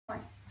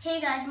Hey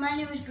guys, my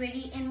name is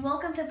Brady and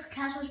welcome to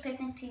Picasso's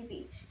Picnic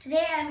TV.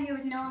 Today I'm here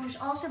with Noam, who's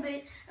also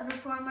been a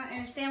performer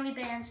in his family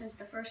band since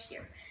the first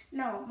year.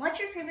 Noam, what's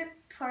your favorite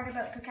part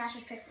about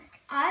Picasso's Picnic?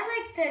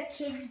 I like the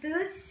kids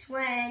booths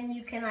when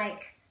you can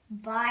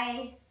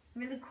buy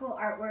really cool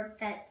artwork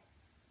that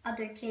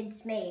other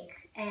kids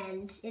make,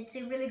 and it's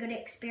a really good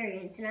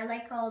experience. And I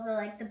like all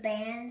the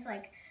bands,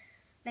 like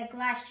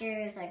last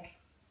year was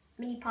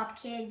Mini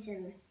Pop Kids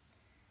and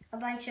a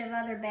bunch of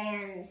other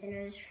bands, and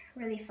it was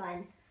really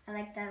fun. I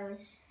like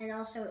those. And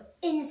also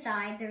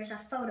inside there's a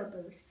photo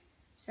booth,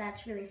 so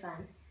that's really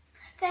fun.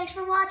 Thanks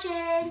for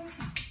watching!